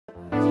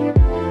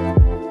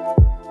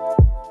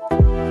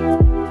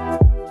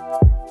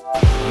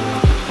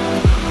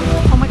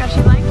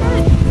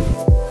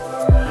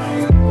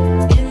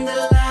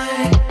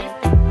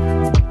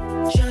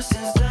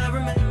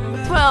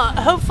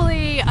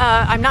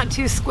I'm not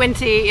too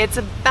squinty. It's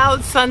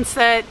about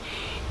sunset.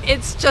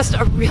 It's just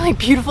a really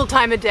beautiful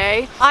time of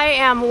day. I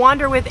am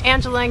Wander with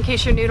Angela, in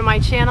case you're new to my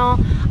channel.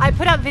 I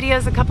put out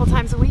videos a couple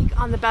times a week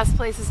on the best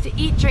places to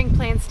eat, drink,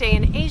 play, and stay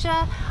in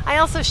Asia. I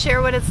also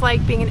share what it's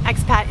like being an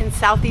expat in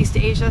Southeast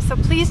Asia, so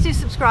please do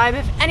subscribe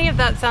if any of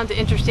that sounds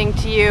interesting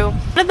to you.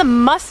 One of the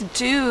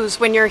must-dos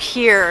when you're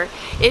here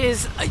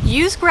is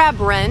use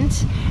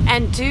GrabRent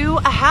and do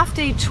a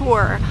half-day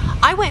tour.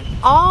 I went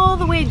all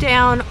the way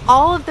down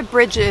all of the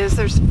bridges.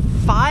 There's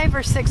 5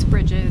 or 6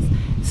 bridges.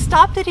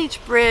 Stopped at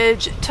each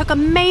bridge, took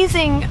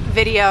amazing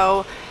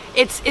video.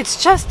 It's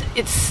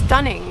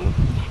stunning.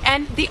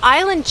 And the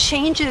island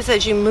changes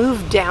as you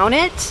move down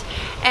it,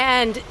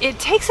 and it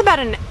takes about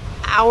an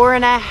hour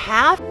and a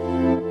half.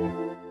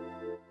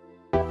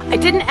 I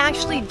didn't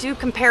actually do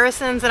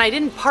comparisons and I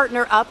didn't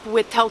partner up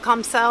with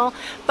Telkomsel,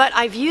 but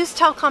I've used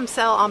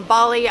Telkomsel on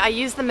Bali, I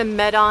used them in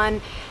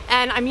Medan,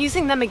 and I'm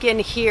using them again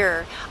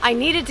here. I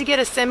needed to get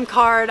a SIM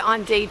card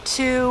on day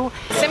 2.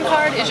 SIM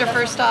card is your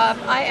first stop.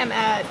 I am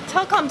at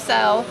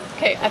Telkomsel.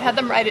 Okay, I've had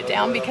them write it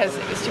down because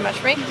it was too much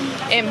for me.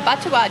 In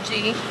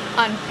Batuaji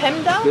on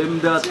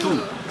Pemda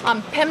 2.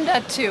 On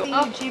Pemda 2.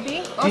 Oh,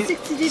 GB? Oh,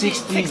 60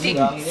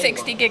 GB.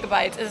 60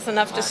 gigabytes is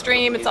enough to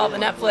stream. It's all the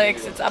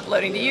Netflix, it's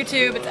uploading to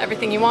YouTube, it's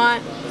everything you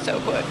want. So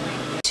good.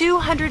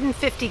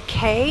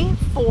 250K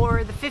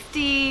for the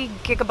 50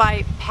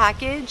 gigabyte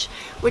package,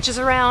 which is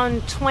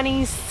around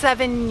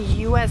 27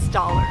 US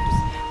dollars,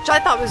 which I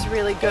thought was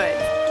really good.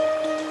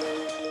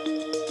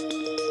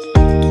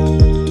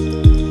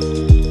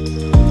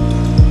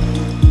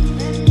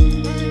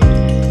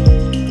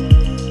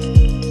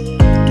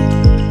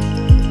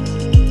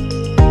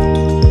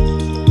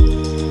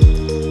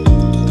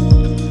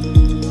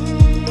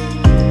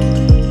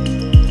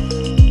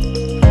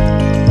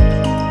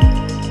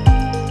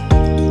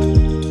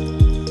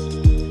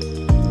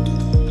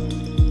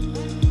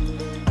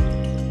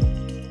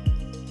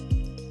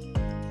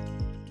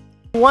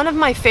 One of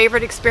my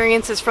favorite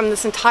experiences from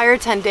this entire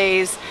 10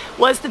 days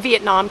was the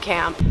Vietnam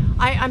camp.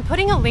 I'm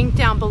putting a link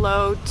down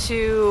below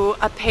to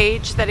a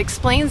page that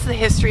explains the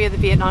history of the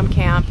Vietnam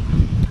camp.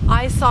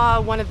 I saw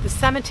one of the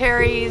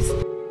cemeteries.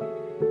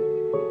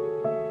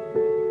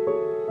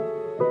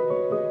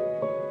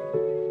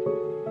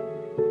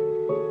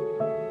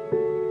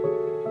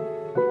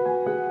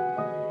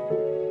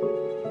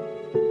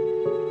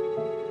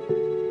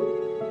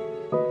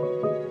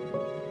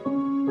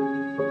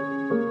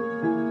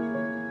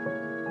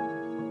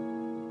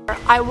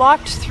 I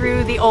walked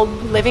through the old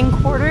living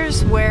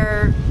quarters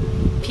where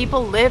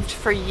people lived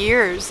for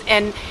years,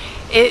 and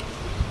it's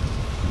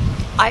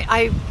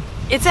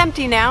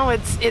empty now.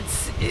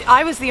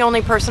 I was the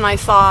only person I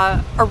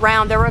saw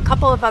around. There were a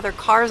couple of other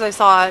cars I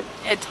saw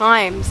at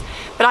times,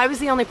 but I was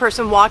the only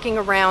person walking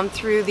around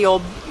through the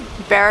old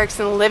barracks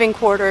and living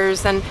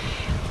quarters, and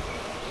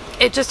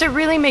it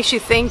really makes you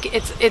think.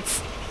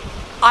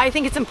 I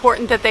think it's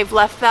important that they've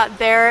left that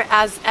there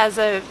as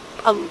a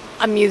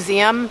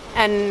museum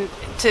and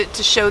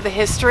to show the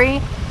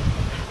history.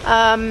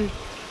 Yeah,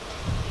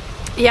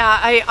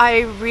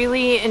 I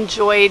really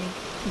enjoyed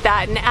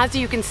that, and as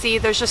you can see,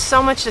 there's just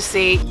so much to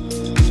see.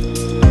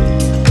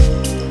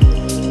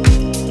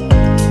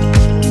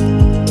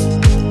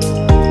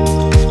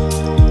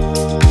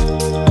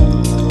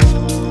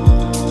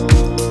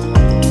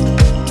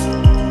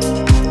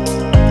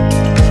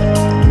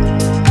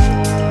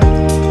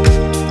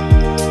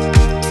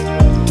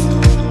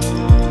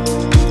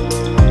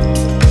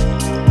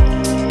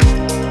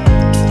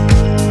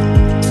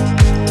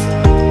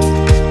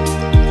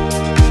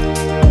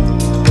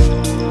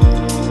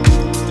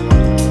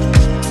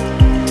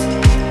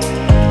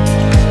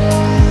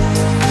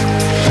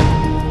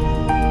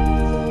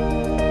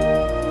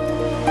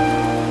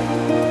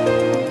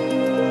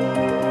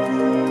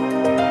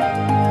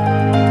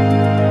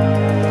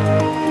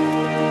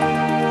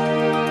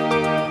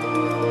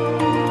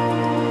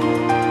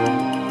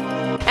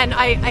 And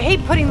I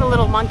hate putting the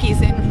little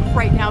monkeys in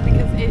right now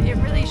because it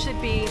really should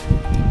be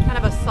kind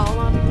of a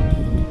solemn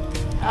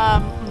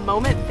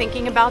moment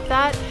thinking about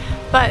that.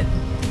 But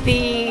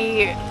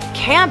the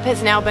camp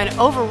has now been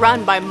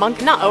overrun by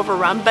not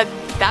overrun, but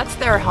that's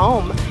their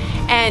home.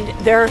 And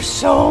there are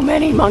so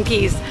many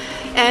monkeys.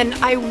 And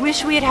I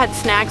wish we had had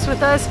snacks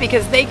with us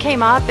because they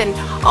came up and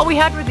all we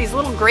had were these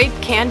little grape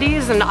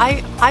candies, and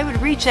I would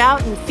reach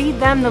out and feed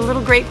them the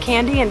little grape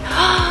candy, and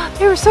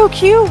they were so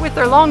cute with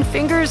their long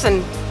fingers.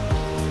 And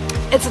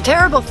it's a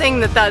terrible thing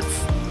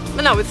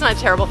no, it's not a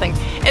terrible thing.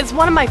 It's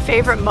one of my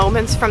favorite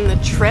moments from the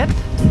trip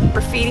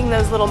for feeding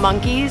those little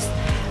monkeys.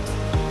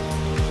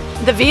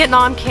 The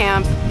Vietnam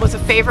camp was a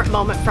favorite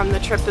moment from the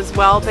trip as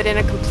well, but in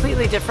a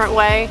completely different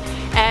way.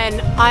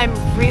 And I'm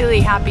really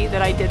happy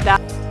that I did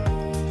that.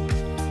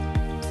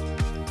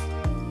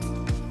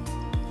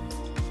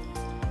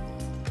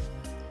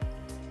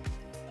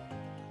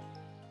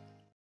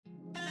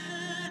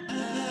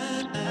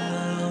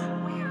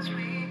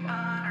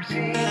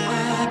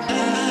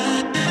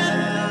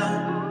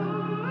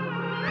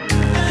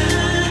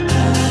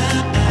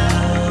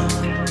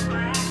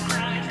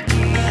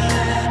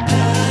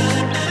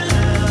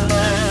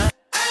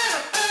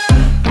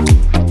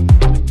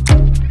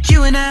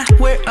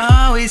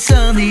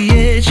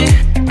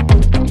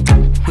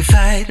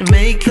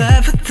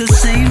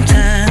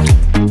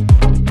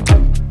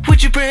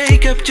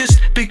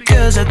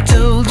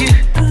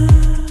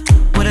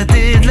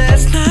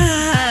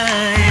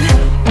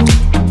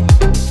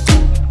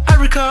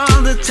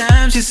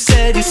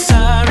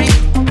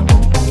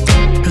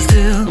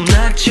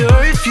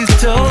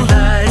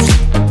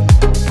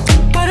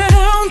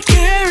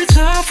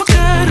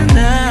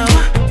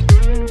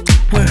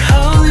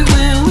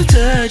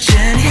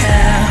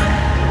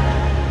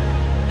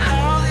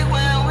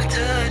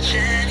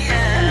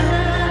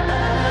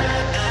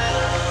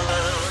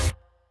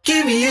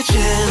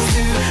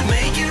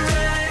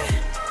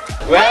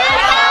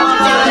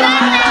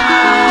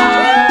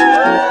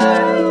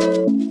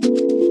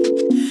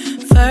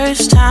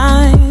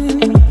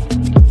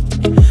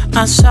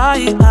 saw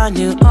you, I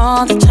knew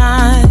all the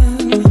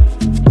time.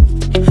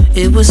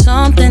 It was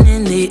something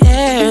in the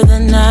air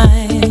that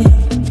night,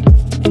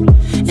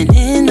 and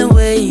in the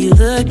way you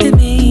looked at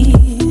me.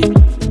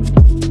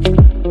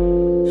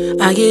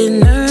 I get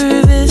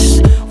nervous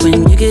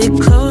when you get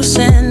close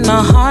and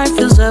my heart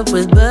fills up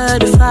with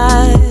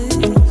butterflies.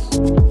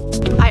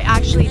 I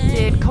actually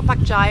did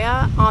Kopak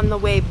Jaya on the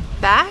way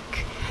back.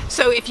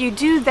 So if you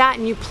do that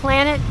and you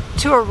plan it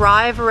to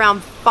arrive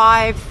around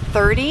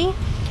 5:30,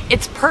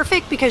 it's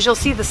perfect because you'll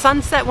see the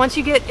sunset. Once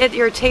you get at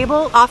your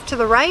table, off to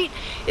the right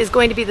is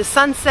going to be the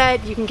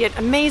sunset. You can get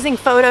amazing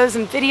photos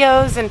and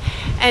videos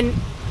and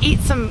eat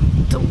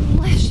some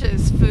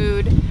delicious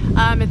food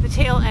at the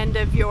tail end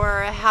of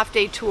your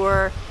half-day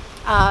tour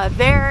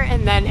there,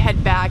 and then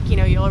head back. You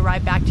know, you'll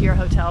arrive back to your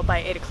hotel by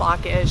 8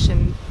 o'clock-ish,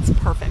 and it's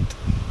perfect.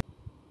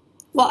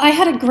 Well, I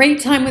had a great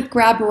time with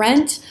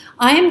GrabRent.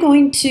 I am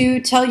going to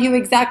tell you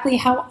exactly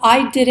how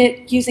I did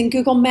it using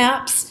Google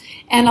Maps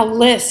and a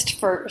list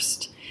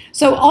first.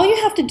 So all you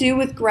have to do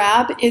with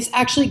Grab is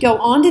actually go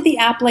onto the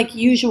app like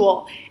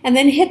usual and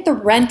then hit the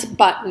rent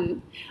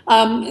button.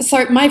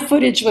 Sorry, my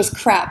footage was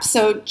crap,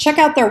 so check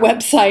out their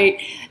website.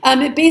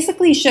 It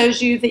basically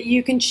shows you that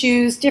you can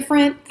choose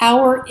different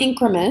hour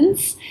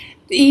increments.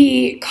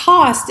 The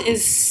cost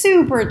is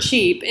super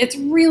cheap. It's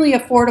really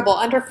affordable,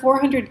 under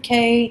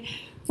 400K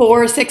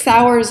for 6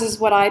 hours is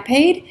what I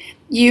paid.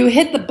 You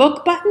hit the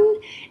book button,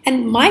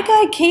 and my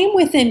guy came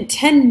within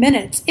 10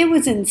 minutes. It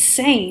was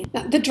insane.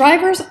 Now, the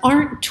drivers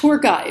aren't tour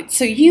guides,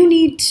 so you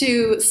need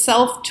to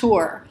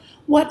self-tour.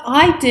 What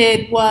I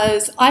did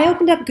was I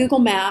opened up Google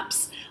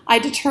Maps, I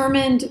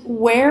determined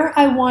where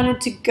I wanted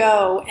to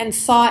go and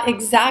saw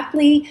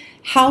exactly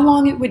how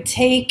long it would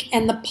take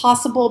and the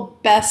possible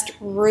best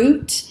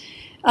route.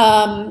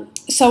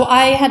 So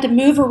I had to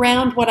move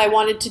around what I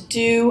wanted to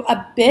do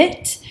a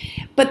bit,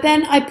 but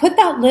then I put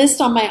that list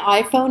on my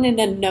iPhone in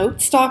a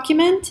notes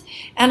document,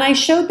 and I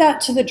showed that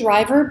to the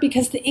driver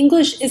because the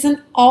English isn't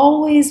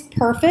always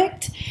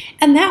perfect,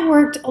 and that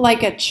worked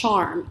like a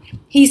charm.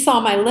 He saw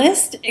my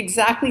list,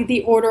 exactly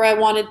the order I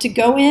wanted to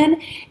go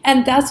in,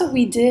 and that's what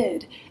we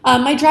did.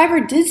 My driver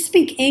did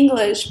speak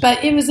English,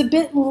 but it was a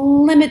bit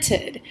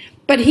limited.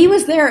 But he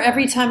was there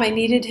every time I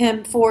needed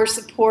him for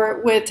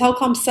support with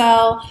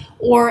Telkomsel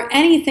or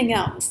anything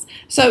else.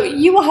 So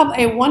you will have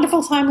a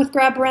wonderful time with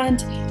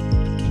GrabRent.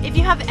 If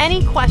you have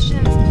any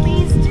questions,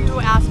 please do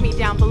ask me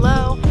down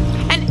below.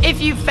 And if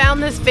you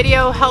found this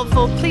video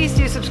helpful, please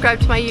do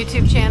subscribe to my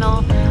YouTube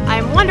channel.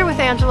 I'm Wonder with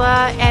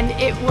Angela, and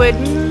it would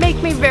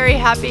make me very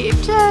happy if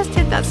you just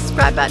hit that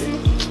subscribe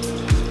button.